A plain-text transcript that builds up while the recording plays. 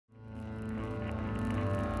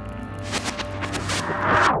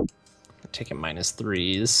taking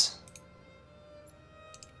 -3s.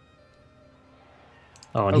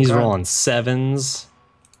 Oh, and Oh, he's God. rolling 7s.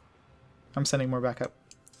 I'm sending more back up.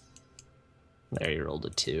 There, he rolled a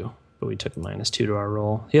 2, but we took a -2 to our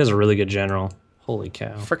roll. He has a really good general. Holy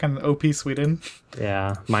cow. Frickin' OP Sweden.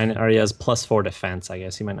 Yeah, mine already has +4 defense. I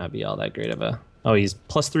guess he might not be all that great of a... Oh, he's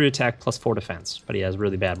 +3 attack, +4 defense, but he has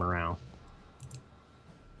really bad morale.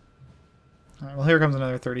 Alright, well, here comes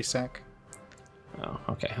another 30 stack. Oh,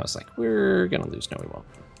 okay. I was like, we're gonna lose. No, we won't.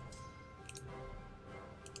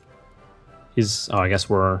 He's... Oh, I guess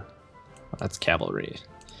we're... Oh, that's cavalry.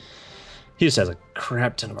 He just has a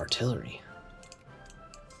crap ton of artillery.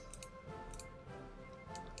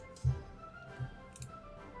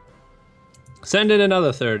 Send in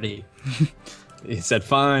another 30. He said,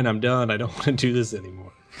 fine, I'm done. I don't want to do this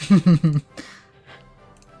anymore.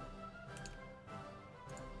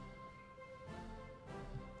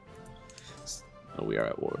 Oh, we are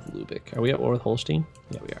at war with Lubeck. Are we at war with Holstein?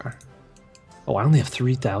 Yeah, we are. Oh, I only have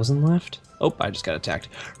 3,000 left? Oh, I just got attacked.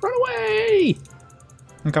 Run away!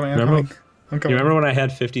 I'm coming, I'm Remember- coming. I'm coming. You remember when I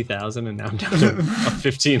had 50,000 and now I'm down to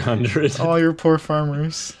 1,500? All your poor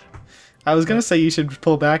farmers. I was gonna say you should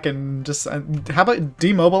pull back and just... how about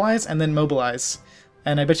demobilize and then mobilize?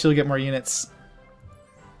 And I bet you'll get more units.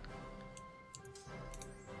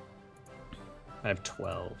 I have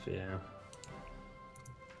 12, yeah.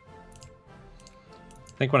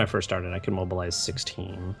 I think when I first started I could mobilize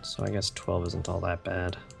 16, so I guess 12 isn't all that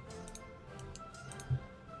bad.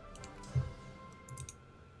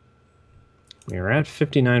 We're at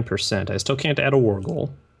 59%. I still can't add a war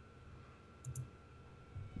goal.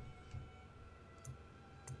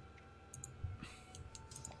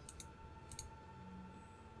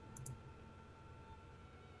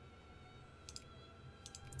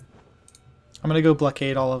 I'm gonna go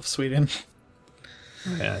blockade all of Sweden.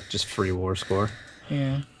 Yeah, just free war score.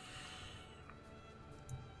 Yeah.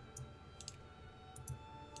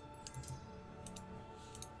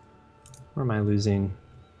 Where am I losing?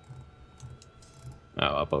 Oh,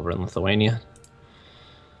 up over in Lithuania.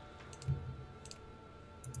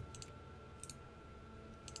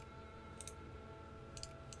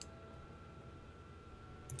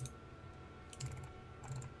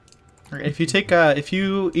 Alright, if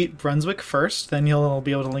you eat Brunswick first, then you'll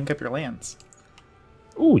be able to link up your lands.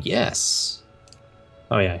 Ooh, yes.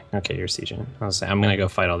 Oh yeah, okay, you're sieging. I was saying, I'm gonna go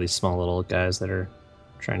fight all these small little guys that are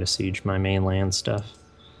trying to siege my mainland stuff.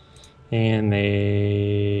 And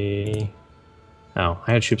they... Oh,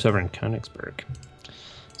 I had troops over in Königsberg.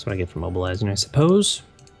 That's what I get for mobilizing, I suppose.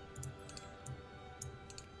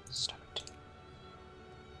 Stop it.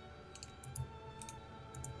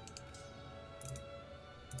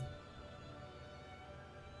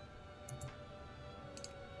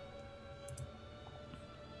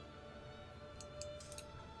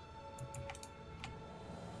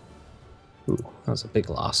 Ooh, that was a big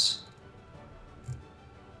loss.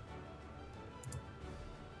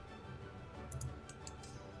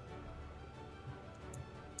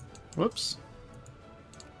 Whoops.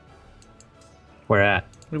 Where at?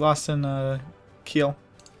 We lost in Kiel.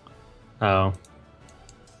 Oh.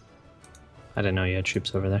 I didn't know you had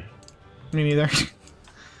troops over there. Me neither.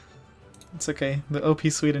 It's okay. The OP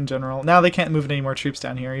Sweden general. Now they can't move any more troops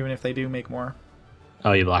down here, even if they do make more.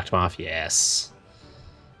 Oh, you blocked them off? Yes.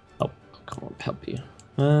 Oh, I'll come and help you.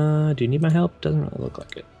 Do you need my help? Doesn't really look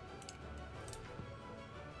like it.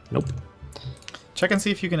 Nope. Check and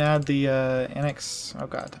see if you can add the annex. Oh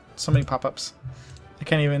god, so many pop-ups. I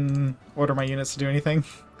can't even order my units to do anything.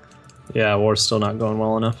 Yeah, war's still not going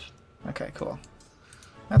well enough. Okay, cool.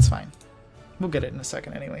 That's fine. We'll get it in a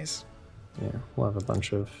second anyways. Yeah, we'll have a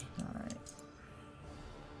bunch of... Alright.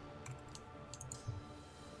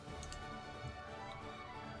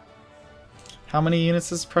 How many units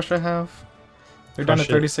does Prussia have? They're down to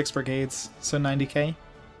Prussia- 36 brigades, so 90k.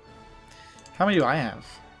 How many do I have?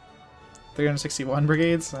 361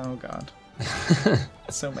 brigades? Oh god.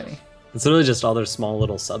 So many. It's literally just all their small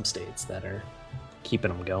little sub-states that are keeping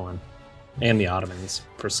them going. And the Ottomans,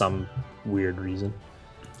 for some weird reason.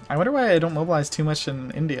 I wonder why I don't mobilize too much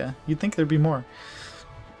in India. You'd think there'd be more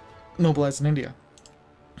mobilized in India.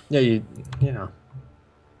 Yeah, yeah.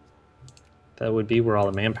 That would be where all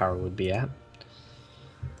the manpower would be at.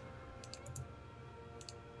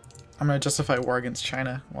 I'm gonna justify war against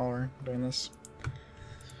China while we're doing this.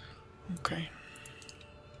 Okay.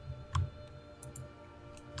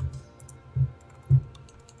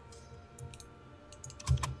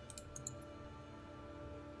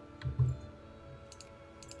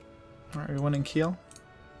 Alright, we won in Kiel.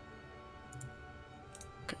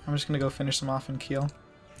 Okay, I'm just gonna go finish them off in Kiel.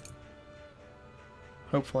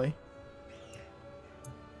 Hopefully.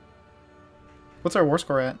 What's our war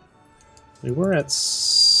score at? We're at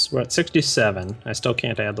 67. I still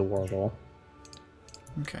can't add the war goal.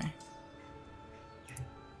 Okay.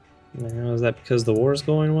 Now, is that because the war is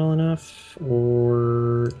going well enough?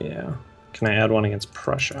 Or, yeah. Can I add one against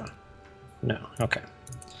Prussia? No. Okay.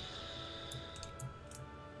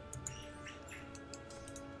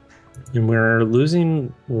 And we're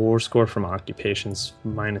losing war score from occupations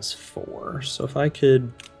 -4. So if I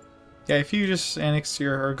could... Yeah, if you just annex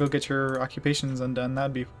your, or go get your occupations undone,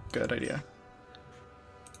 that'd be a good idea.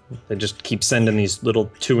 They just keep sending these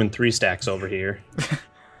little 2 and 3 stacks over here.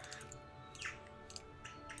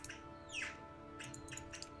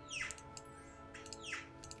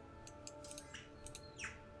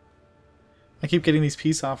 I keep getting these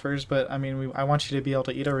peace offers, but I mean, I want you to be able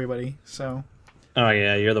to eat everybody, so... Oh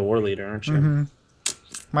yeah, you're the war leader, aren't you? Mm-hmm.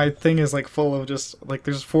 My thing is like full of just like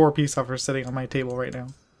there's 4 peace offers sitting on my table right now.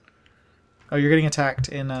 Oh, you're getting attacked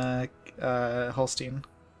in Holstein.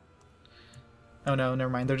 Oh no, never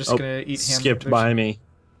mind. They're just gonna eat him. Skipped by me.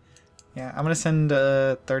 Yeah, I'm gonna send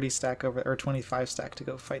a 30 stack over or 25 stack to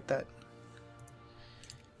go fight that.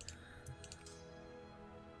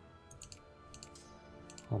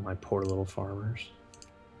 Oh, my poor little farmers.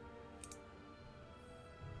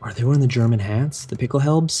 Are they wearing the German hats? The pickle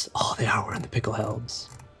helbs? Oh, they are wearing the pickle helbs.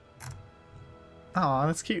 Oh,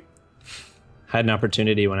 that's cute. I had an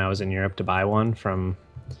opportunity when I was in Europe to buy one from,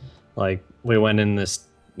 like, we went in this,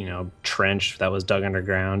 you know, trench that was dug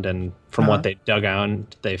underground, and from what they dug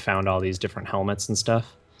out, they found all these different helmets and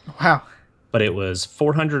stuff. Wow. But it was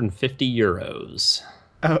 450 euros.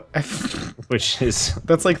 Oh, which is...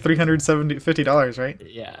 That's like $350, right?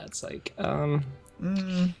 Yeah, it's like, I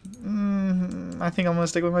think I'm gonna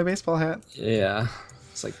stick with my baseball hat. Yeah.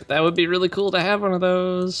 It's like, that would be really cool to have one of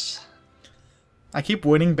those. I keep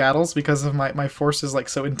winning battles because of my force is like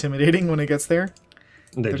so intimidating when it gets there.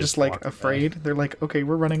 They're just like afraid. They're like, okay,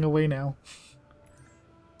 we're running away now.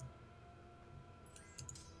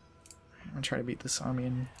 I'm gonna try to beat this army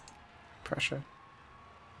in Prussia.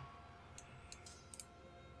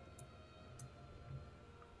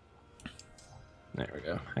 There we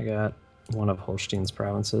go. I got one of Holstein's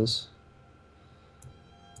provinces.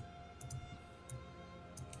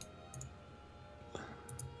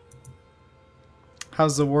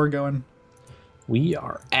 How's the war going? We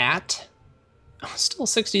are at still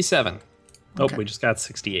 67. Okay. Oh, we just got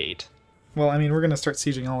 68. Well, I mean, we're gonna start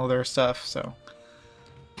sieging all of their stuff, so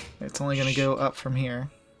it's only gonna go up from here.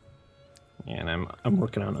 Yeah, and I'm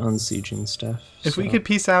working on unsieging stuff. If we could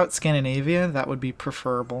piece out Scandinavia, that would be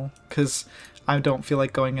preferable, because I don't feel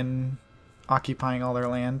like going and occupying all their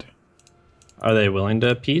land. Are they willing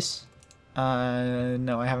to peace?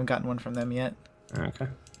 No, I haven't gotten one from them yet. Okay.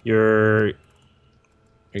 Are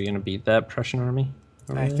you gonna beat that Prussian army?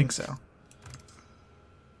 I think so.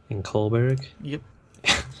 In Kolberg? Yep.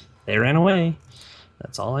 They ran away.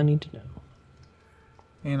 That's all I need to know.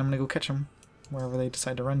 And I'm gonna go catch them wherever they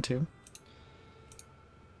decide to run to.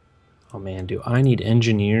 Oh man, do I need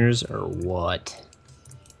engineers or what?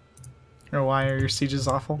 Or why are your sieges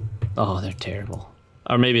awful? Oh, they're terrible.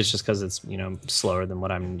 Or maybe it's just because it's, you know, slower than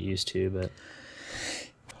what I'm used to, but...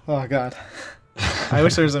 Oh god. I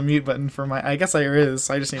wish there was a mute button for my... I guess there is.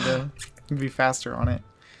 I just need to be faster on it.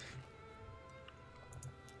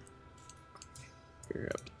 You're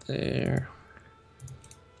up there.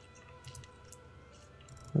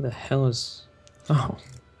 Where the hell is... Oh,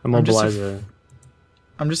 immobilizer.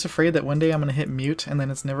 I'm just afraid that one day I'm going to hit mute and then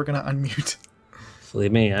it's never going to unmute.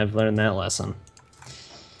 Believe me, I've learned that lesson.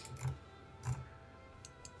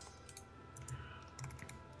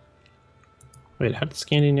 Wait, how did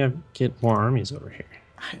Scandinavia get more armies over here?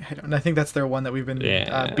 I don't know. I think that's their one that we've been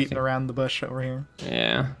beating around the bush over here.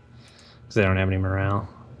 Yeah, because they don't have any morale.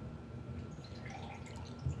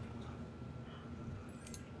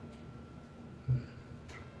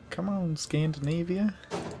 Come on, Scandinavia.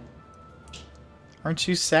 Aren't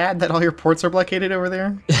you sad that all your ports are blockaded over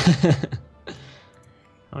there?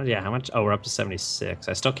 Oh yeah, how much? Oh, we're up to 76.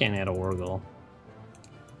 I still can't add a war goal.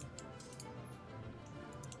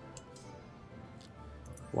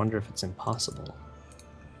 Wonder if it's impossible.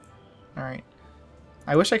 Alright.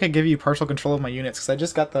 I wish I could give you partial control of my units, because I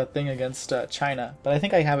just got the thing against China. But I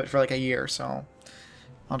think I have it for like a year, so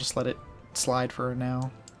I'll just let it slide for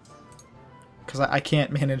now. Because I can't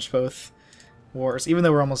manage both wars. Even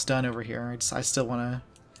though we're almost done over here, I still want to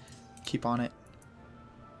keep on it.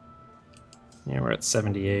 Yeah, we're at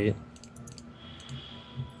 78.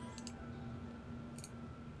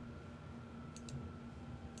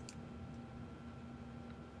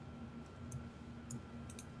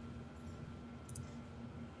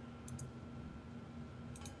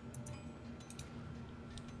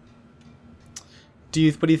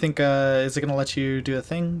 What do you think? Is it gonna let you do a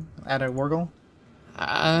thing? Add a Wargle?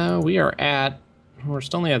 We're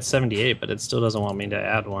still only at 78, but it still doesn't want me to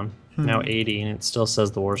add one. Now 80, and it still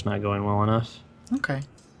says the war's not going well enough. Okay.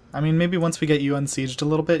 I mean, maybe once we get you unsieged a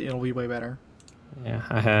little bit, it'll be way better. Yeah,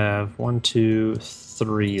 I have 1, 2,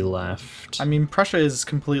 3 left. I mean, Prussia is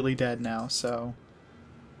completely dead now, so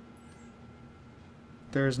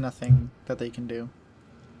there's nothing that they can do.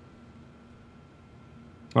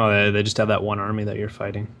 Oh, they just have that one army that you're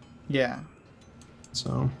fighting. Yeah.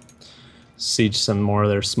 So, siege some more of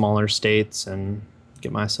their smaller states and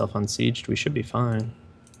get myself unsieged. We should be fine.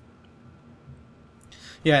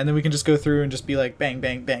 Yeah, and then we can just go through and just be like, bang,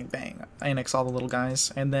 bang, bang, bang, annex all the little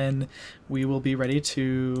guys, and then we will be ready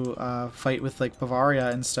to fight with like Bavaria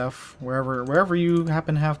and stuff wherever you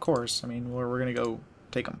happen to have cores. I mean, we're gonna go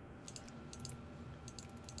take them.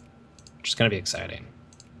 Which is gonna be exciting.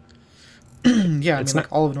 Yeah, I mean,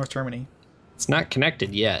 like all of North Germany. It's not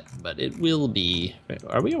connected yet, but it will be.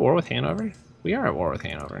 Are we at war with Hanover? We are at war with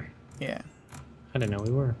Hanover. Yeah. I didn't know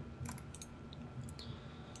we were.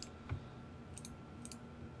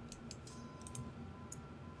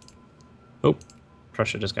 Oh,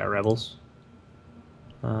 Prussia just got rebels.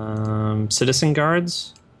 Citizen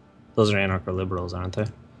guards? Those are anarcho-liberals, aren't they?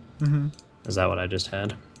 Mm-hmm. Is that what I just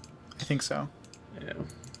had? I think so. Yeah.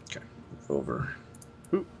 Okay, move over.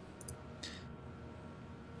 Ooh.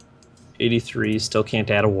 83, still can't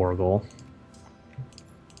add a war goal.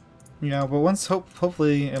 Yeah, but once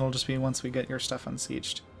hopefully it'll just be once we get your stuff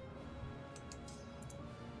unsieged.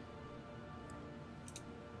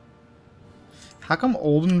 How come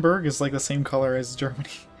Oldenburg is like the same color as Germany?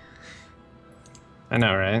 I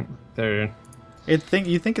know, right? You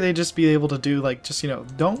think they'd just be able to do like just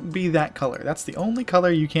don't be that color. That's the only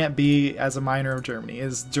color you can't be as a minor of Germany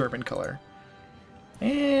is German color.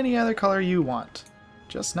 Any other color you want,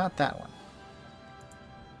 just not that one.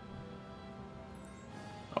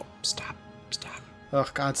 Oh, stop. Oh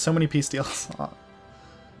god, so many peace deals.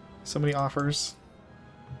 So many offers.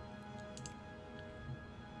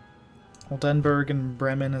 Oldenburg and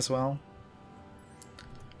Bremen as well.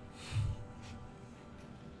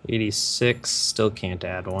 86, still can't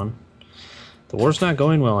add one. The war's not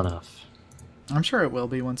going well enough. I'm sure it will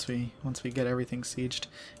be once we get everything sieged,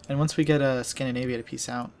 and once we get Scandinavia to peace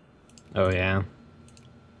out. Oh yeah.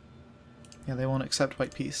 Yeah, they won't accept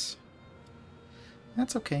white peace.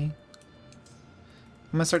 That's okay.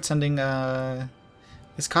 I'm gonna start sending.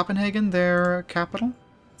 Is Copenhagen their capital?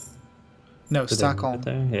 No, Did Stockholm.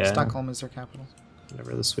 Yeah. Stockholm is their capital.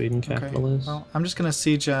 Whatever the Sweden capital is. Well, I'm just gonna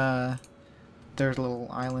siege their little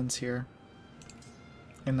islands here.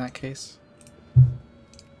 In that case.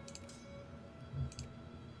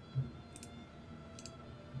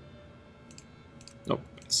 Nope,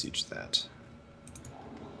 siege that.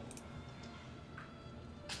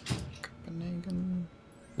 Copenhagen.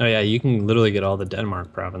 Oh yeah, you can literally get all the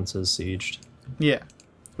Denmark provinces sieged. Yeah,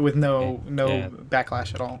 with no Yeah.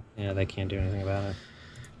 backlash at all. Yeah, they can't do anything about it.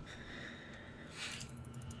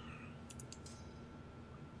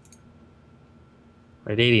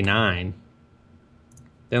 We're at 89.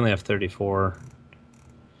 They only have 34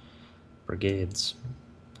 brigades,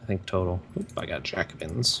 I think, total. Oop, I got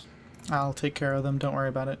Jacobins. I'll take care of them. Don't worry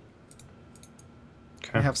about it.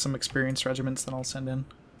 Okay. I have some experienced regiments that I'll send in.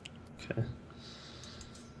 Okay.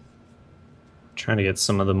 Trying to get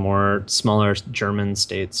some of the more smaller German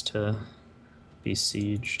states to be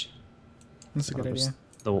sieged. That's a good idea.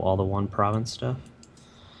 All the one province stuff.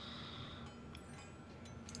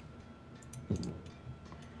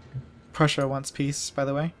 Prussia wants peace, by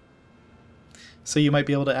the way. So you might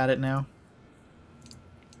be able to add it now.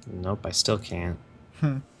 Nope, I still can't.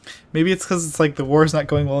 Maybe it's because it's like the war's not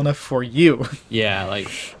going well enough for you. Yeah,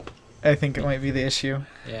 like... I think it might be the issue.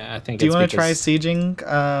 Yeah, I think Do you want to try because...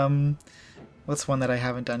 sieging? What's one that I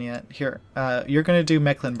haven't done yet? Here, you're going to do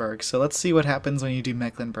Mecklenburg. So let's see what happens when you do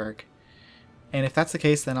Mecklenburg. And if that's the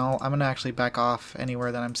case, then I'm going to actually back off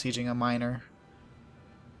anywhere that I'm sieging a minor.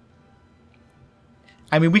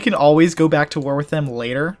 I mean, we can always go back to war with them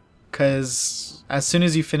later, because as soon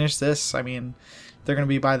as you finish this, I mean, they're going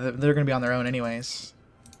to be on their own anyways.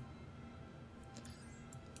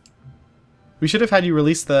 We should have had you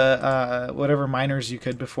release the whatever miners you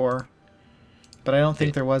could before, but I don't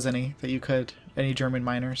think there was any that you could, any German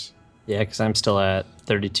miners. Yeah, because I'm still at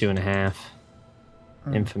 32 and a half.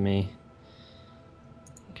 Infamy.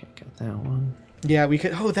 Okay, got that one. Yeah, we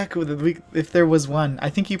could. Oh, that could. If there was one, I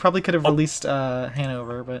think you probably could have released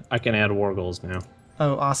Hanover, but I can add war goals now.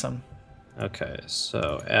 Oh, awesome. Okay,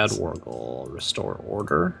 so add war goal, restore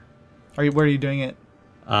order. Where are you doing it?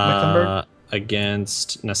 Mecklenburg?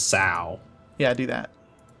 Against Nassau. Yeah, do that.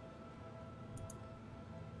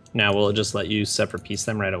 Now will it just let you separate piece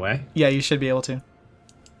them right away? Yeah, you should be able to.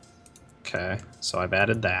 Okay, so I've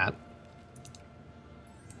added that.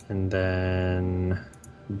 And then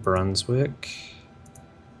Brunswick,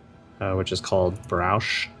 which is called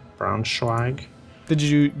Braunschweig. Did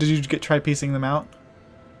you try piecing them out?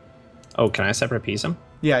 Oh, can I separate piece them?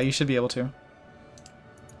 Yeah, you should be able to.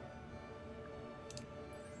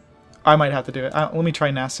 I might have to do it. Let me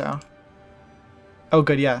try Nassau. Oh,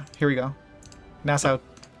 good. Yeah, here we go. Nassau.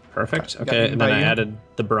 Perfect. Okay, and then I added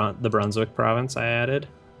the Brunswick province. I added.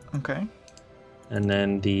 Okay. And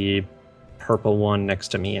then the purple one next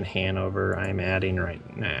to me in Hanover, I'm adding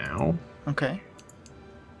right now. Okay.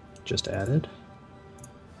 Just added.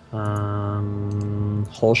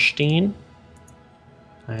 Holstein,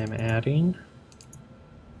 I am adding.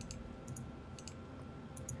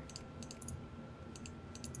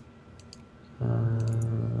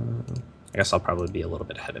 I guess I'll probably be a little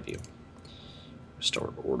bit ahead of you.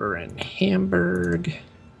 Restore order in Hamburg.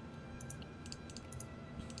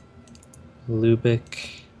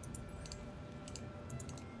 Lübeck.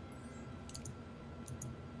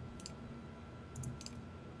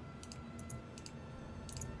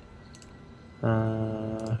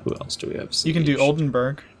 Who else do we have? You can do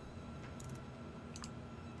Oldenburg.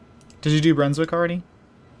 Did you do Brunswick already?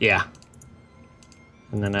 Yeah.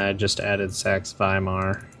 And then I just added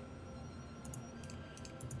Saxe-Weimar.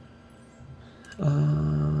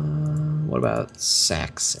 What about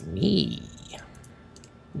Saxony?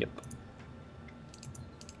 Yep.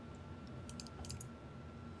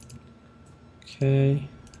 Okay.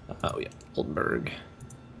 Oh, yeah. Oldenburg.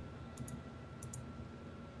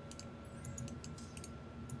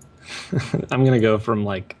 I'm going to go from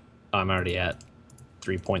like, I'm already at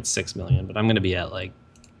 3.6 million, but I'm going to be at like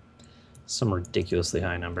some ridiculously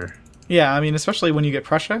high number. Yeah, I mean, especially when you get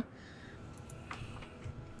Prussia.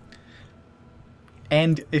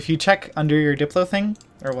 And if you check under your Diplo thing,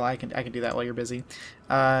 or well, I can do that while you're busy.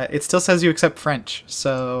 It still says you accept French,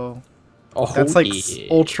 so that's like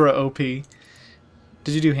ultra OP. Did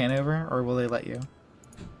you do Hanover, or will they let you?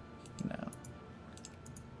 No.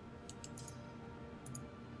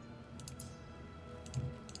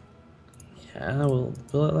 Yeah, will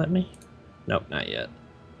it let me? Nope, not yet.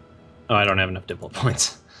 Oh, I don't have enough Diplo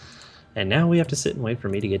points. And now we have to sit and wait for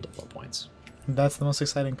me to get Diplo points. That's the most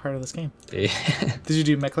exciting part of this game. Yeah. Did you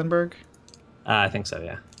do Mecklenburg? I think so,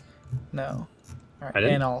 yeah. No. All right. I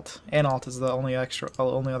didn't? Anhalt. Anhalt is the only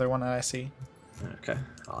other one that I see. Okay,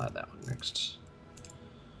 I'll add that one next.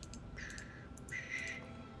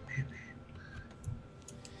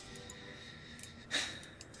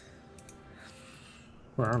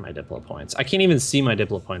 Where are my Diplo points? I can't even see my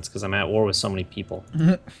Diplo points because I'm at war with so many people.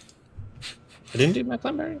 I didn't do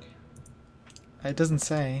Mecklenburg? It doesn't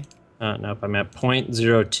say. Nope, I'm at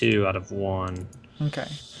 0.02 out of 1. Okay.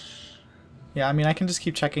 Yeah, I mean, I can just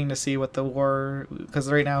keep checking to see what the war...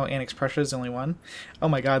 Because right now, Annex Prussia is the only one. Oh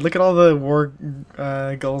my god, look at all the war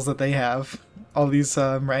goals that they have. All these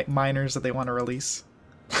miners that they want to release.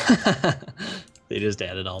 They just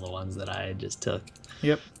added all the ones that I just took.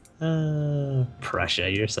 Yep. Prussia,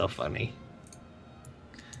 you're so funny.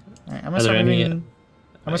 All right, I'm gonna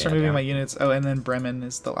start moving my units. Oh, and then Bremen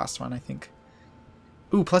is the last one, I think.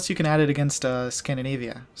 Ooh, plus you can add it against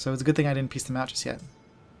Scandinavia, so it's a good thing I didn't piece them out just yet.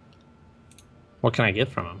 What can I get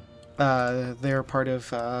from them? They're part of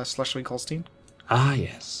Schleswig-Holstein. Ah,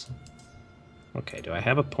 yes. Okay, do I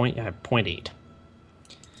have a point? I have 0.8.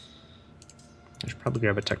 I should probably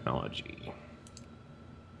grab a technology.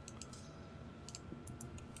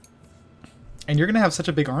 And you're gonna have such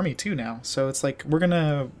a big army too now, so it's like we're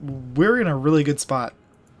in a really good spot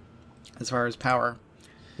as far as power.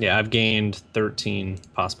 Yeah, I've gained 13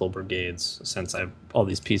 possible brigades since all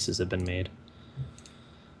these pieces have been made.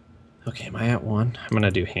 Okay, am I at 1? I'm gonna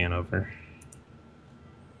do Hanover.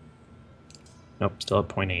 Nope, still at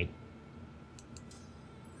 0.8.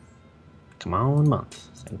 Come on, month.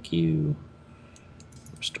 Thank you.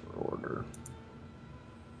 Restore order.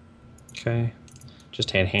 Okay.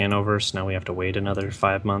 Just had Hanover, so now we have to wait another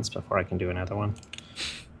 5 months before I can do another one.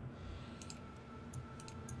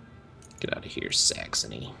 Get out of here,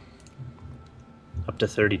 Saxony. Up to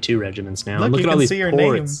 32 regiments now. Look, Look you at all can these see your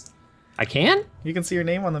ports. name. I can? You can see your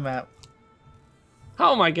name on the map.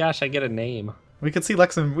 Oh my gosh, I get a name. We could see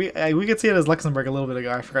Luxembourg. We could see it as Luxembourg a little bit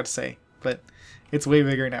ago. I forgot to say, but it's way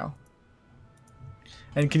bigger now.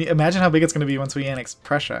 And can you imagine how big it's going to be once we annex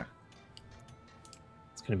Prussia?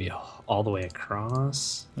 It's going to be all the way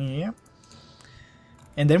across. Yeah.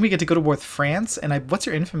 And then we get to go to war with France. And what's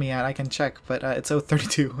your infamy at? I can check, but it's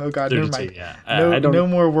 32. Oh god, 32, never mind. Yeah. No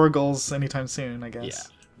more war goals anytime soon, I guess.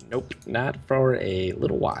 Yeah. Nope, not for a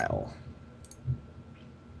little while.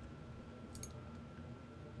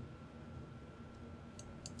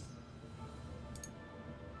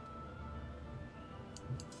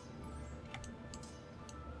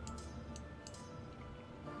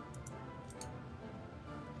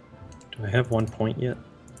 Do I have 1 point yet?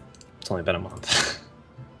 It's only been a month.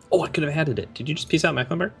 Oh, I could have added it. Did you just piece out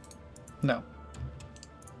Mecklenburg? No.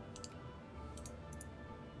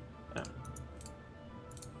 Oh.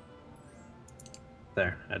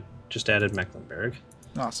 There, I just added Mecklenburg.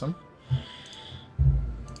 Awesome.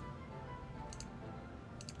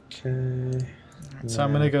 Okay. So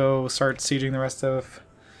I'm gonna go start sieging the rest of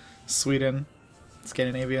Sweden,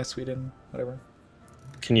 Scandinavia, Sweden, whatever.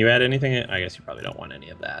 Can you add anything? I guess you probably don't want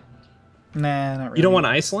any of that. Nah, not really. You don't want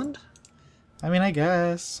Iceland? I mean, I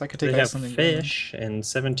guess I could take They have Iceland and fish and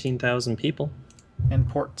 17,000 people. and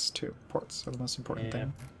ports too. Ports are the most important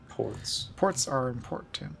thing. Ports. Ports are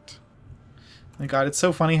important. My God, it's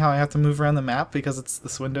so funny how I have to move around the map because it's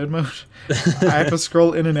this windowed mode. I have to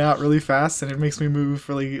scroll in and out really fast, and it makes me move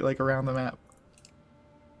really like around the map.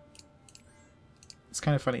 It's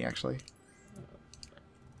kind of funny, actually.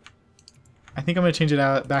 I think I'm gonna change it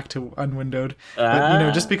out back to unwindowed. But you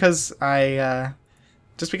know, just because I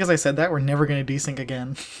said that, we're never gonna desync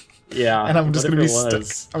again. Yeah, and I'm just gonna be stuck.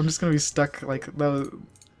 I'm just gonna be stuck like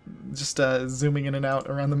just zooming in and out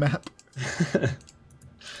around the map.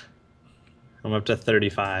 I'm up to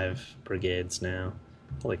 35 brigades now.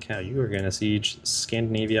 Holy cow, you are gonna siege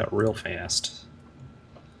Scandinavia real fast.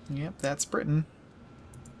 Yep, that's Britain.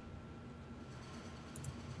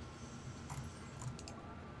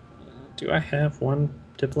 Do I have 1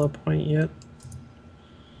 Diplo point yet?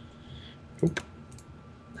 Nope.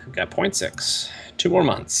 I've got 0.6. 2 more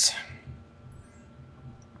months.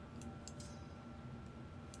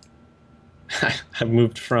 I've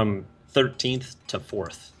moved from 13th to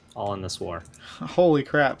 4th, all in this war. Holy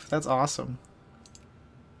crap, that's awesome.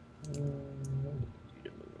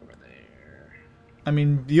 I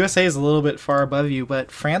mean, USA is a little bit far above you,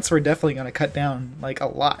 but France we're definitely going to cut down like a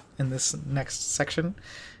lot in this next section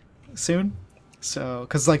soon. So,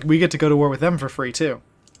 because like we get to go to war with them for free too.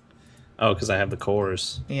 Oh, because I have the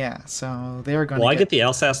cores. Yeah, so they're going to Will I get the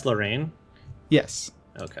Alsace-Lorraine? Yes.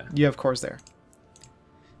 Okay. You have cores there.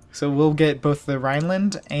 So we'll get both the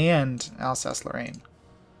Rhineland and Alsace-Lorraine.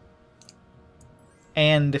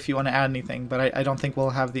 And if you want to add anything, but I don't think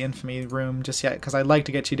we'll have the infamy room just yet, because I'd like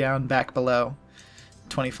to get you down back below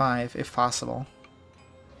 25 if possible.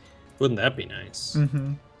 Wouldn't that be nice?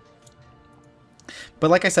 Mm-hmm.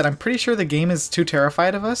 But like I said, I'm pretty sure the game is too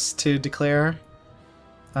terrified of us to declare,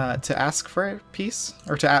 to ask for peace,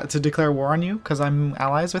 or to declare war on you, because I'm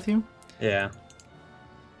allies with you. Yeah.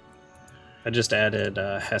 I just added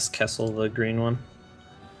Hesse-Kassel, the green one,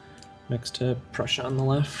 next to Prussia on the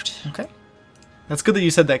left. Okay. That's good that you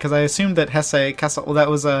said that, because I assumed that Hesse-Kassel, well, that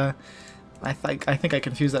was a... I think I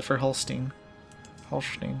confused that for Holstein.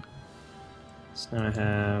 Holstein. So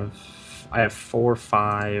now I have 4,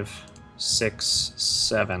 5, 6,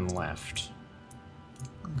 7 left.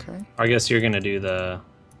 Okay. I guess you're gonna do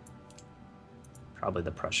probably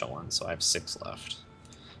the Prussia one, so I have 6 left.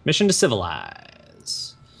 Mission to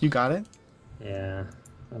civilize. You got it? Yeah,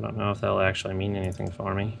 I don't know if that'll actually mean anything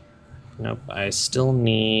for me. Nope, I still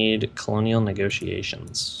need colonial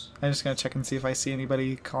negotiations. I'm just gonna check and see if I see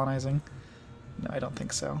anybody colonizing. No, I don't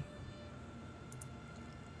think so.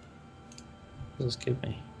 What does this give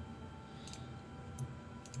me?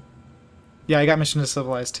 Yeah, I got mission to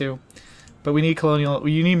civilize too. But we need colonial...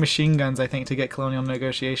 You need machine guns, I think, to get colonial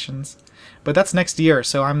negotiations. But that's next year,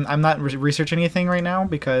 so I'm not researching anything right now,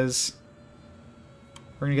 because...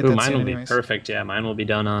 We're gonna get that mine soon will anyways. be perfect. Yeah, mine will be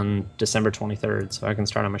done on December 23rd, so I can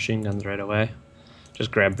start on machine guns right away.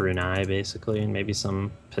 Just grab Brunei, basically, and maybe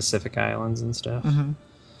some Pacific Islands and stuff. Mm-hmm.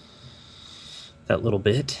 That little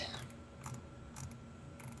bit.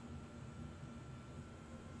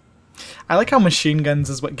 I like how machine guns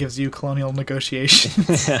is what gives you colonial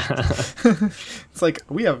negotiations. It's like,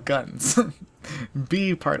 we have guns.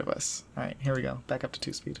 Be part of us. Alright, here we go. Back up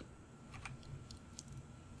to 2-speed.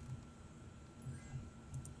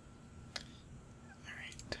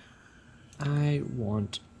 I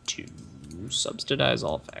want to subsidize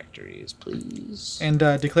all factories, please. And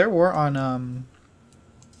declare war on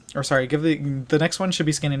or sorry, give the next one should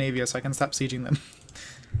be Scandinavia, so I can stop sieging them.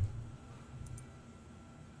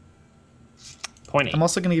 Pointy. I'm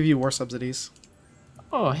also going to give you war subsidies.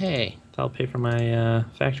 Oh, hey, that'll pay for my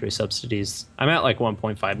factory subsidies. I'm at like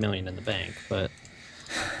 1.5 million in the bank, but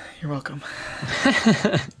You're welcome.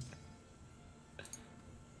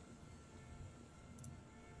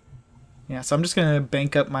 Yeah, so I'm just going to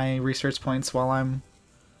bank up my research points while I'm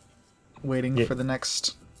waiting for the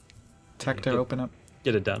next tech to open up.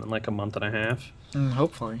 Get it done in like a month and a half.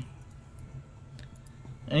 Hopefully.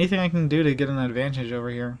 Anything I can do to get an advantage over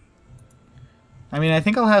here. I mean, I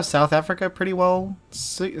think I'll have South Africa pretty well.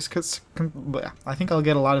 I think I'll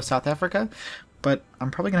get a lot of South Africa, But I'm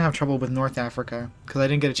probably gonna have trouble with North Africa because I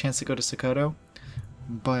didn't get a chance to go to Sokoto.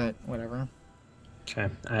 But whatever. Okay,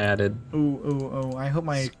 I added. Ooh! I hope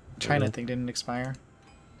my China thing didn't expire.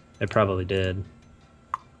 It probably did.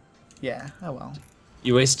 Yeah. Oh well.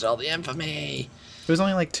 You wasted all the infamy. It was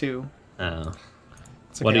only like 2. Oh.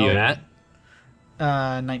 It's okay, What are you at?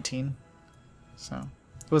 19. So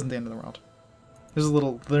it wasn't the end of the world. There's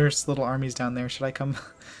little armies down there. Should I come?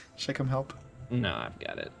 Should I come help? No, I've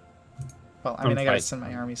got it. Well, I mean, I gotta send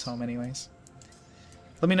my armies home anyways.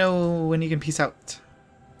 Let me know when you can peace out.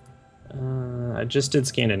 I just did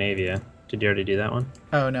Scandinavia. Did you already do that one?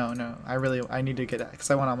 Oh no! I need to get that because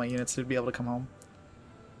I want all my units to be able to come home.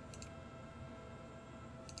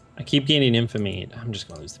 I keep gaining infamy. I'm just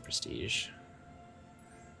gonna lose the prestige.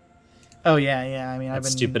 Oh yeah. I mean, I've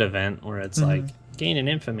been Stupid event where it's like gain an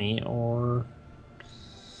infamy or.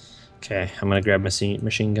 Okay, I'm gonna grab my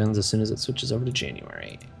machine guns as soon as it switches over to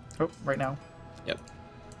January. Oh, right now. Yep.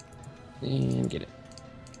 And get it.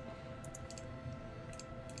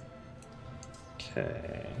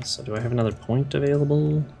 Okay, so do I have another point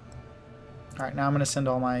available? All right, now I'm gonna send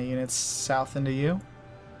all my units south into you.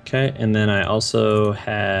 Okay, and then I also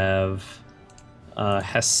have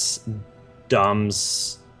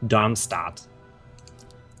Darmstadt,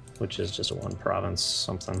 which is just a one province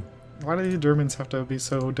something. Why do the Germans have to be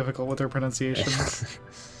so difficult with their pronunciations?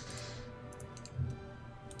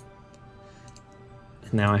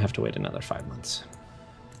 Now I have to wait another 5 months.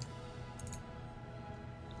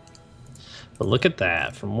 But look at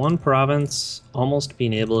that, from one province, almost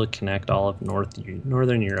being able to connect all of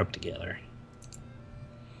Northern Europe together.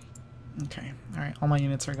 Okay, all right, all my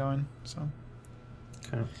units are going, so.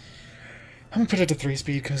 Okay. I'm gonna put it to 3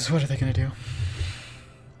 speed, because what are they gonna do?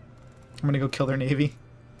 I'm gonna go kill their navy.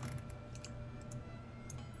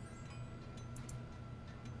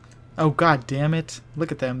 Oh god damn it.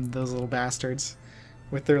 Look at them, those little bastards.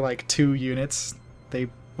 With their like 2 units, they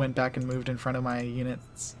went back and moved in front of my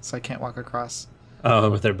units, so I can't walk across. Oh,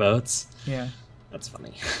 with their boats? Yeah. That's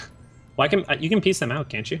funny. Well, you can piece them out,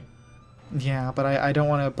 can't you? Yeah, but I don't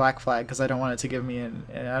want a black flag because I don't want it to give me I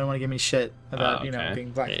don't want to give me shit about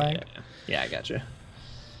being black flagged. Yeah, I gotcha.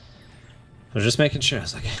 I was just making sure. I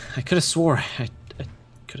was like, I could have swore I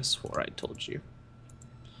could have swore I told you.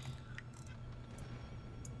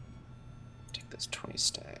 Take this 20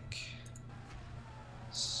 stack.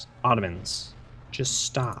 Ottomans, just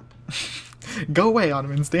stop. Go away,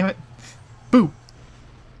 Ottomans! Damn it! Boo!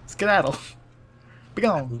 Skedaddle! Be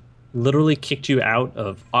gone! Literally kicked you out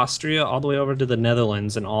of Austria all the way over to the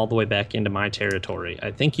Netherlands and all the way back into my territory.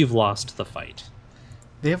 I think you've lost the fight.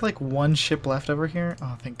 They have like 1 ship left over here.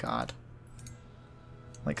 Oh, thank God.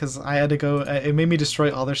 Like, because I had to go. It made me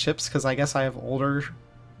destroy all their ships because I guess I have older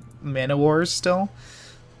man of wars still.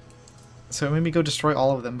 So it made me go destroy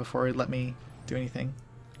all of them before it let me do anything.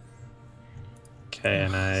 Okay,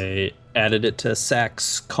 and I added it to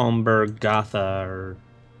Saxe, Comberg, Gotha, or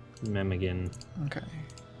Memmingen. Okay.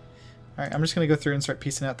 Alright, I'm just going to go through and start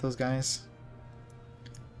piecing out those guys.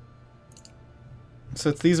 So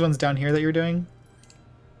it's these ones down here that you're doing?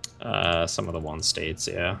 Some of the one states,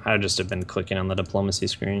 yeah. I just have been clicking on the diplomacy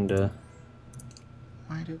screen to...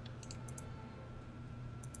 Why did...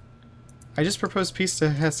 I just proposed peace to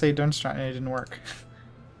Hesse-Darmstadt and it didn't work.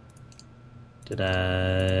 Did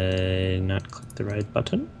I not click the right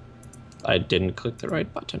button? I didn't click the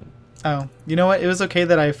right button. Oh, you know what? It was okay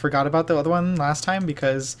that I forgot about the other one last time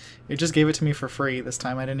because it just gave it to me for free this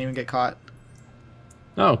time. I didn't even get caught.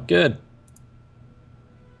 Oh, good.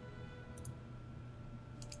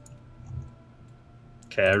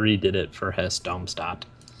 Okay, I redid it for Hesse-Darmstadt.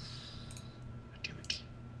 Damn it.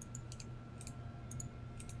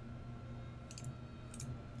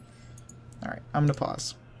 Alright, I'm going to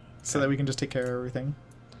pause so that we can just take care of everything.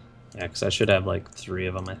 Yeah, because I should have like 3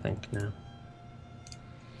 of them, I think, now.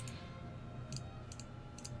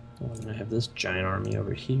 Oh, and I have this giant army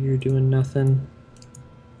over here doing nothing.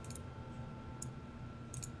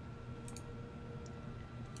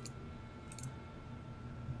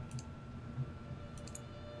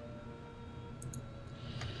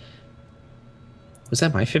 Was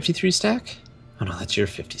that my 53 stack? Oh no, that's your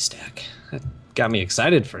 50 stack. That got me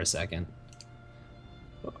excited for a second.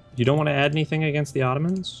 You don't want to add anything against the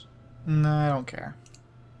Ottomans? No, I don't care.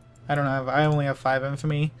 I only have 5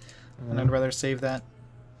 infamy, and I'd rather save that.